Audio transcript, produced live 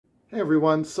Hey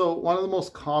everyone, so one of the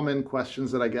most common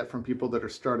questions that I get from people that are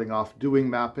starting off doing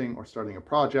mapping or starting a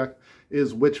project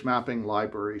is which mapping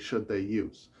library should they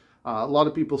use? A lot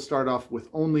of people start off with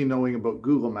only knowing about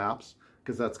Google Maps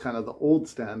because that's kind of the old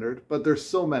standard, but there's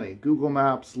so many. Google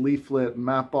Maps, Leaflet,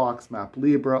 Mapbox,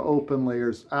 MapLibre,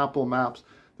 OpenLayers, Apple Maps,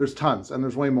 there's tons and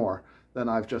there's way more than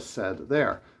I've just said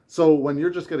there. So when you're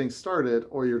just getting started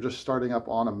or you're just starting up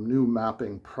on a new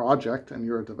mapping project and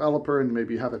you're a developer and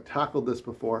maybe you haven't tackled this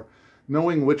before,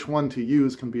 knowing which one to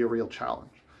use can be a real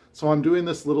challenge. So I'm doing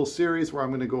this little series where I'm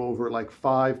going to go over like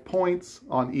 5 points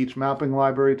on each mapping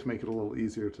library to make it a little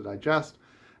easier to digest.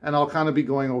 And I'll kind of be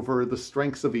going over the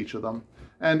strengths of each of them.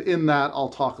 And in that, I'll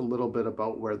talk a little bit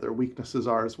about where their weaknesses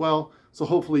are as well. So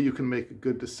hopefully you can make a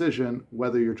good decision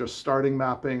whether you're just starting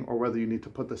mapping or whether you need to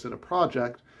put this in a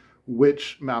project,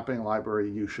 which mapping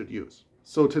library you should use.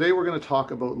 So today we're going to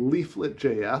talk about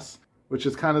LeafletJS, which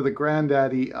is kind of the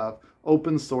granddaddy of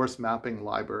open source mapping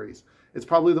libraries. It's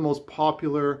probably the most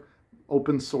popular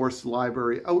open source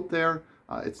library out there.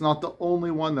 It's not the only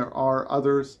one, there are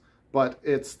others, but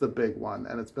it's the big one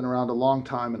and it's been around a long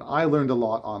time and I learned a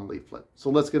lot on Leaflet. So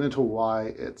let's get into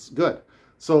why it's good.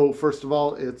 So first of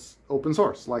all, it's open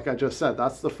source. Like I just said,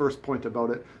 that's the first point about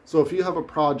it. So if you have a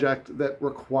project that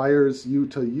requires you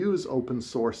to use open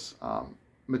source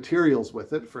materials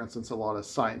with it, for instance, a lot of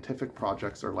scientific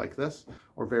projects are like this,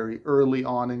 or very early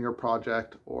on in your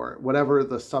project, or whatever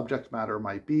the subject matter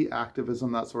might be,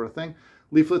 activism, that sort of thing,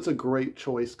 Leaflet's a great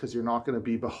choice because you're not going to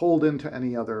be beholden to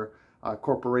any other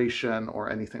corporation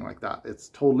or anything like that. It's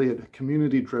totally a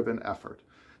community-driven effort.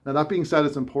 Now, that being said,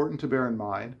 it's important to bear in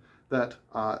mind that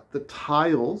the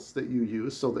tiles that you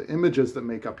use, so the images that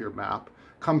make up your map,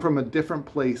 come from a different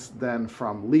place than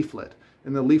from Leaflet.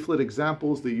 In the Leaflet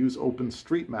examples, they use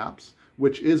OpenStreetMaps,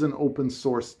 which is an open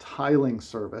source tiling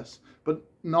service, but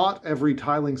not every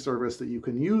tiling service that you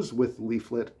can use with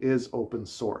Leaflet is open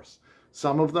source.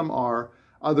 Some of them are,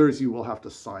 others you will have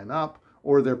to sign up,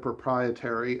 or they're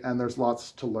proprietary, and there's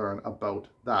lots to learn about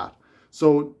that.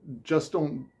 So just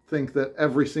don't think that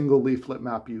every single Leaflet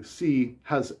map you see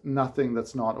has nothing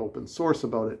that's not open source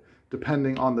about it.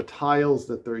 Depending on the tiles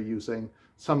that they're using,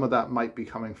 some of that might be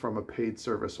coming from a paid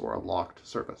service or a locked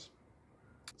service.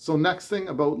 So next thing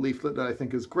about Leaflet that I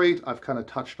think is great, I've kind of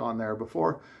touched on there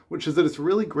before, which is that it's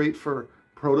really great for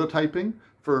prototyping,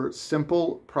 for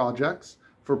simple projects,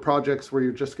 for projects where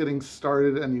you're just getting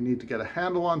started and you need to get a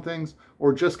handle on things,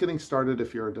 or just getting started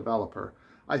if you're a developer.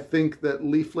 I think that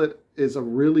Leaflet is a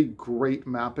really great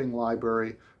mapping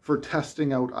library for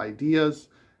testing out ideas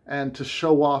and to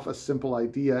show off a simple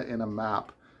idea in a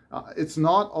map. It's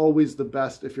not always the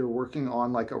best if you're working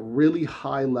on like a really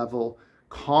high level,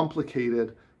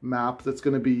 complicated map that's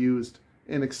going to be used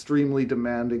in extremely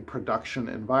demanding production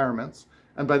environments.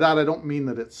 And by that, I don't mean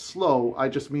that it's slow. I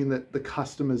just mean that the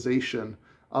customization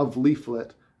of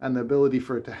Leaflet and the ability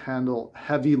for it to handle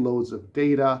heavy loads of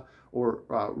data or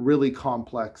really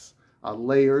complex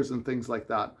layers and things like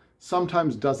that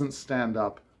sometimes doesn't stand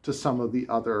up to some of the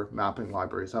other mapping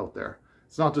libraries out there.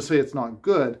 It's not to say it's not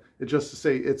good, it's just to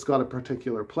say it's got a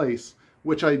particular place,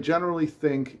 which I generally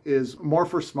think is more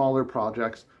for smaller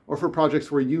projects or for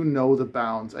projects where you know the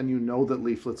bounds and you know that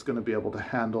Leaflet's going to be able to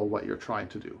handle what you're trying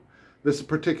to do. This is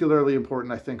particularly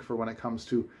important, I think, for when it comes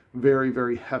to very,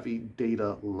 very heavy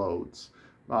data loads.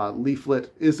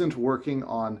 Leaflet isn't working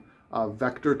on a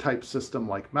vector type system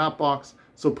like Mapbox,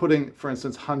 so putting, for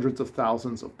instance, hundreds of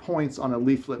thousands of points on a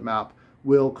Leaflet map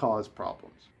will cause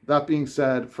problems. That being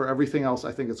said, for everything else,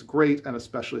 I think it's great, and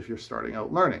especially if you're starting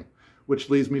out learning. Which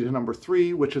leads me to number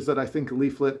 3, which is that I think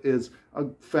Leaflet is a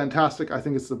fantastic, I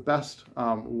think it's the best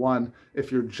one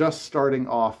if you're just starting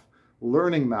off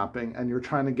learning mapping and you're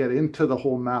trying to get into the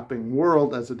whole mapping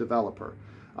world as a developer.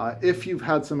 If you've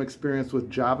had some experience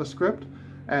with JavaScript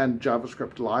and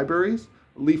JavaScript libraries,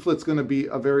 Leaflet's going to be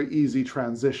a very easy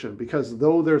transition because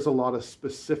though there's a lot of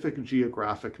specific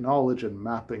geographic knowledge and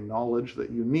mapping knowledge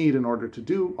that you need in order to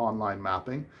do online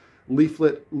mapping,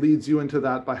 Leaflet leads you into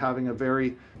that by having a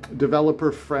very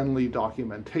developer-friendly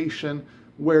documentation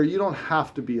where you don't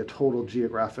have to be a total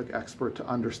geographic expert to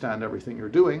understand everything you're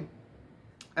doing.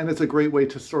 And it's a great way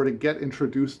to sort of get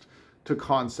introduced to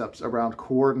concepts around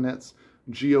coordinates,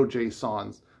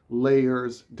 GeoJSONs,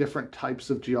 layers, different types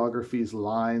of geographies,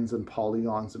 lines and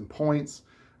polygons and points,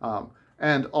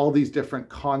 and all these different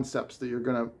concepts that are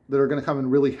gonna come in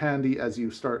really handy as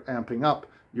you start amping up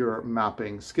your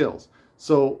mapping skills.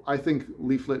 So I think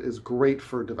Leaflet is great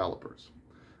for developers.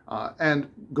 And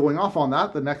going off on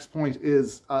that, the next point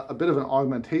is a bit of an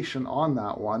augmentation on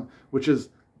that one, which is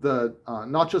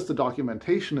not just the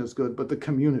documentation is good, but the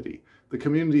community. The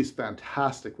community is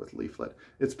fantastic with Leaflet.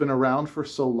 It's been around for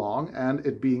so long, and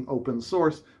it being open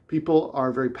source, people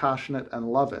are very passionate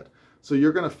and love it. So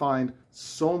you're going to find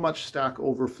so much Stack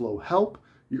Overflow help.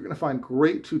 You're going to find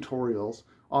great tutorials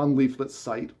on Leaflet's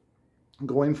site,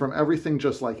 going from everything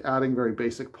just like adding very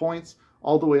basic points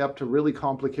all the way up to really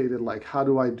complicated, like how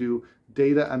do I do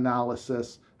data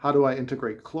analysis, how do I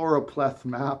integrate chloropleth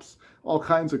maps, all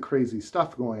kinds of crazy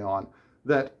stuff going on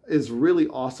that is really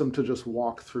awesome to just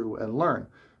walk through and learn.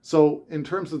 So in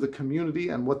terms of the community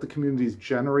and what the community's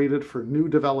generated for new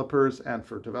developers and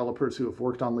for developers who have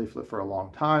worked on Leaflet for a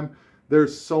long time,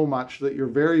 there's so much that you're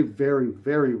very, very,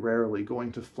 very rarely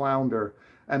going to flounder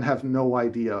and have no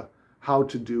idea how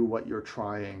to do what you're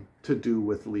trying to do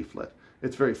with Leaflet.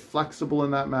 It's very flexible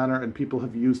in that manner, and people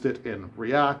have used it in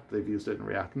React, they've used it in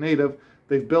React Native,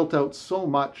 they've built out so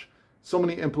much, so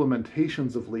many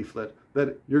implementations of Leaflet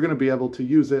that you're going to be able to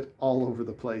use it all over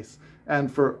the place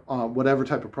and for whatever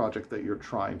type of project that you're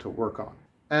trying to work on.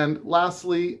 And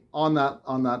lastly, on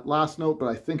that last note, but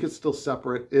I think it's still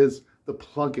separate, is the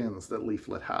plugins that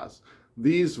Leaflet has.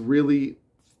 These really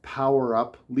power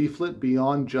up Leaflet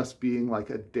beyond just being like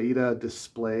a data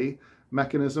display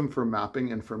mechanism for mapping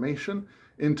information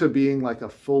into being like a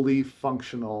fully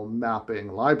functional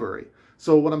mapping library.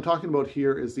 So what I'm talking about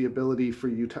here is the ability for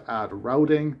you to add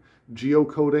routing,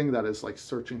 geocoding, that is like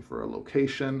searching for a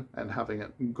location and having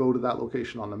it go to that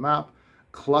location on the map,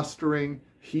 clustering,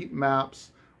 heat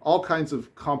maps, all kinds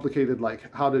of complicated,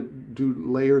 like how to do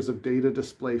layers of data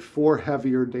display for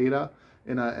heavier data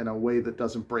in a way that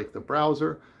doesn't break the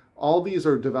browser. All these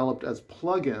are developed as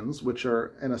plugins, which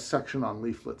are in a section on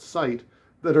Leaflet's site,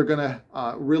 that are going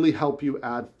to really help you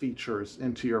add features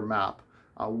into your map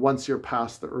once you're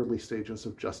past the early stages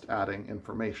of just adding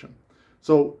information.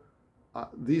 So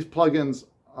these plugins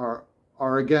are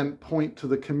again point to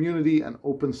the community and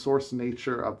open source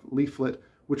nature of Leaflet,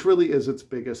 which really is its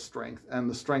biggest strength, and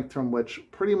the strength from which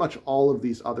pretty much all of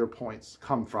these other points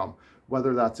come from,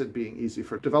 whether that's it being easy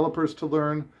for developers to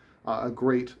learn, a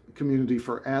great community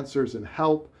for answers and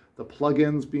help, the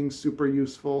plugins being super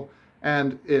useful,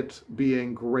 and it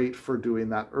being great for doing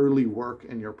that early work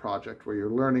in your project where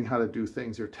you're learning how to do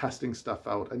things, you're testing stuff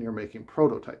out, and you're making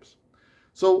prototypes.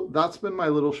 So that's been my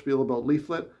little spiel about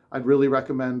Leaflet. I'd really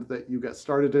recommend that you get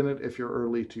started in it if you're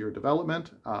early to your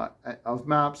development of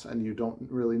maps and you don't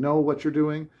really know what you're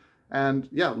doing. And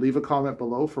yeah, leave a comment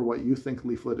below for what you think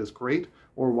Leaflet is great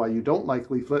or why you don't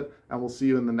like Leaflet, and we'll see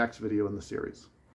you in the next video in the series.